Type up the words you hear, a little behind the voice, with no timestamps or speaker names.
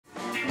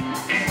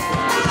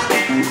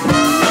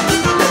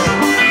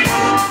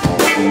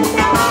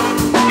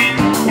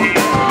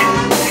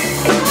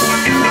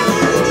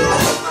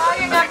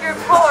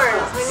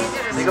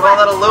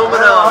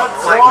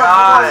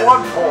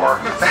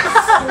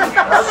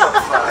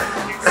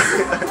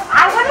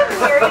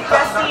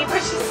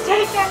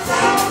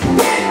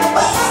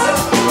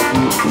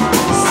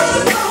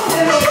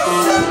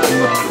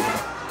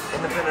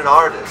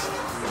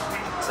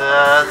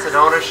it's an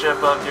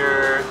ownership of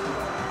your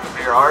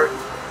art.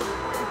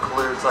 It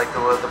includes like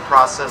the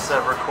process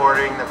of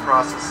recording, the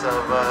process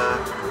of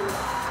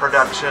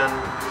production,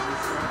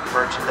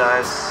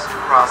 merchandise,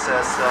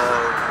 process of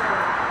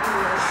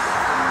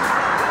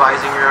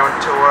devising your own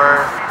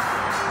tour.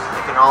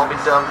 It can all be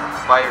done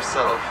by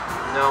yourself.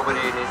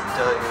 Nobody needs to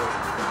tell you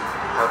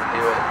how to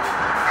do it.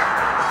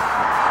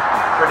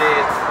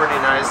 Pretty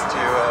nice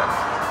to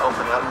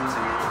open up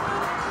to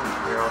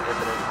your own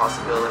infinite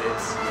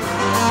possibilities.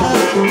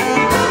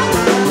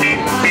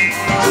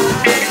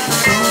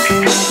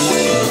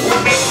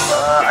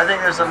 I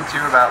think there's something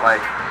too about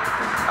like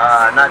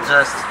not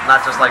just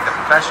like the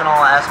professional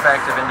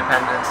aspect of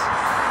independence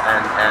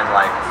and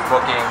like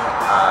booking,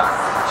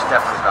 which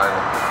definitely is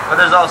valuable. But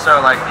there's also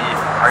like the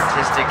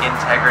artistic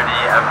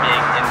integrity of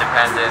being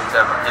independent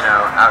of, you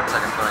know,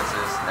 outside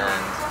influences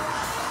and,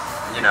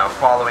 you know,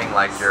 following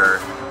like your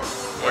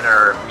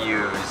inner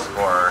muse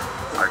or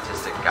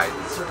artistic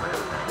guidance or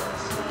whatever that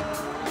is.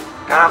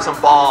 Gotta have some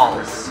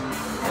balls.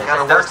 It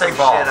does take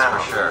balls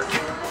for sure.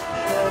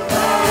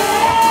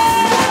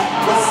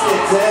 Let's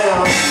get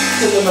down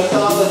to the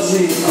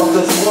mythology of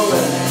this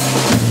woman.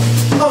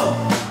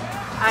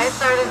 I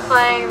started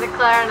playing the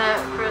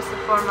clarinet first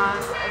and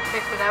foremost. I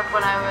picked it up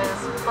when I was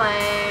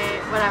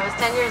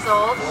 10 years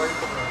old.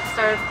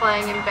 Started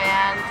playing in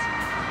bands,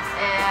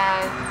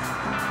 and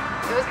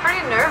it was pretty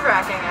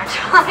nerve-wracking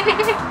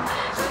actually.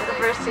 The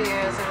first 2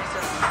 years it was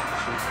just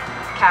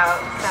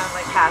sounded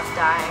like cats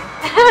dying.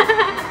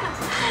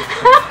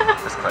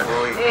 That's quite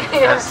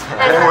yeah.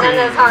 And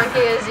as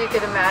honky as you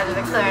could imagine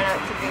a clarinet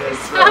to be.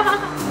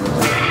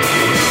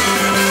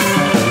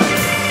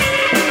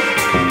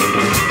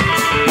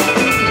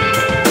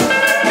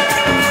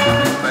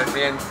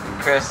 Me and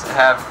Chris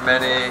have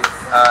many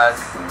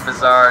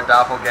bizarre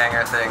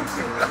doppelganger things.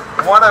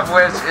 One of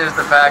which is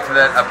the fact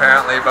that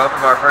apparently both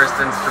of our first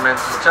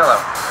instruments is cello.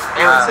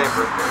 And the same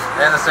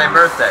birthday. And the same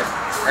birthday.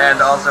 And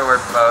also we're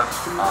both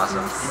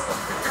awesome people.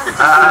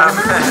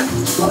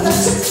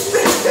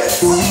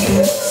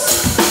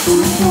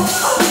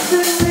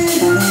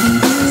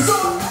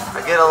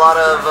 I get a lot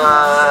of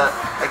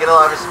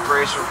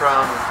inspiration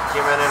from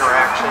human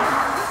interaction,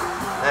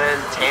 an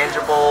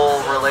intangible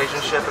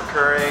relationship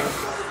occurring.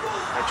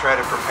 I try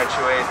to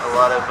perpetuate a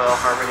lot of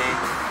harmony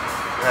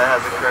that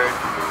has occurred.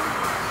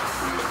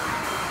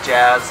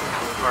 Jazz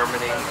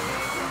harmony,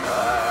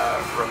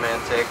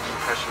 romantic,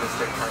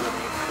 impressionistic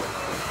harmony.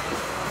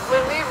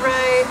 When we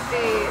write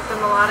the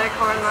melodic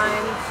horn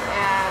lines,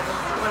 and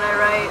when I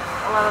write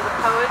a lot of the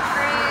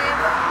poetry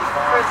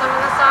for some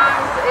of the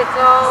songs, it's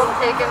all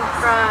taken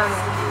from,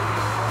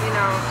 you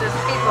know, just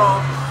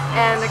people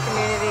and the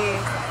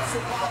community.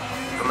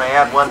 If I may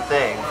add one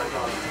thing,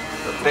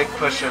 the big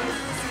push in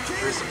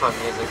Jerusafunk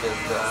music is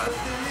the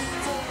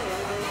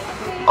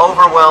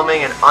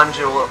overwhelming and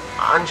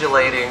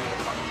undulating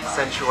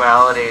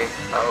sensuality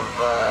of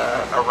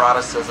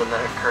eroticism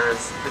that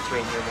occurs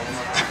between humans.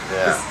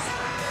 Yeah.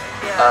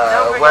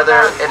 Whether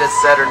it is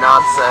said or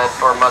not said,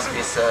 or must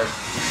be said.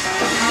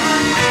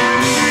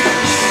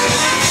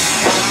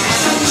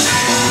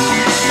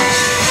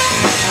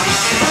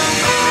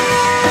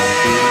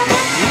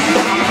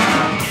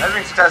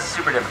 Measuring success is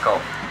super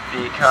difficult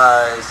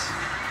because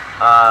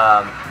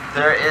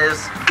there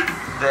is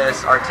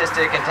this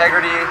artistic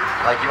integrity,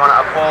 like you want to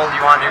uphold,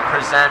 you want to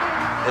present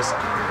this,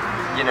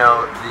 you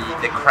know,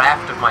 the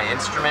craft of my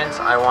instrument.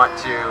 I want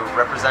to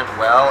represent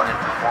well and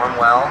perform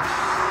well.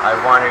 I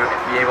want to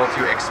be able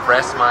to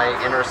express my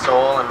inner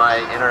soul and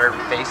my inner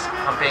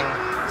face-pumping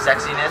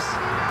sexiness.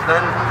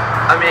 Then,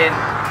 I mean,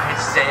 I hate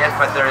to say it,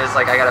 but there is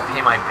like, I gotta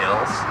pay my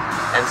bills.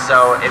 And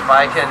so if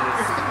I can,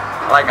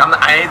 like,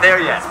 I ain't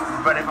there yet.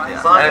 But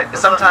if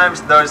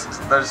sometimes those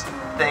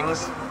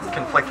things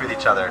conflict with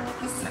each other.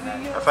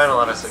 I find a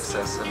lot of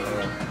success in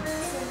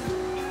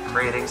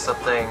creating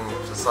something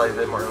just slightly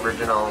bit more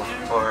original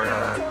or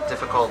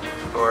difficult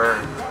or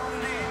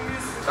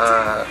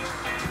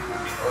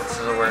what's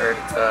the word?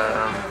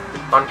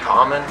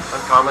 Uncommon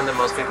to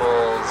most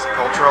people's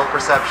cultural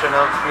perception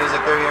of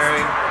music they're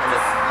hearing. And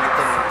if you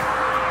can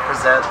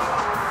present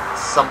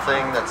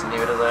something that's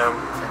new to them,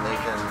 and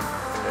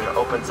it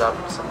opens up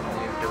some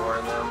new door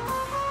in them,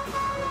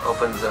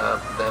 opens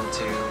up them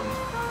to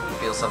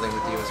feel something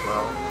with you as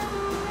well.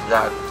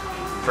 That,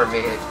 for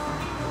me,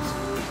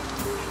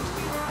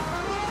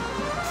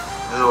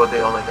 this is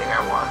the only thing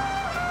I want,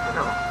 you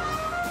know.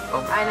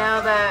 I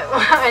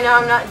know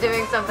I'm not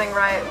doing something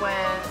right when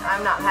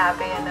I'm not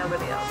happy and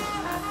nobody else is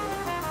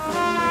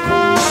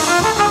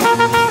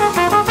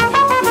happy.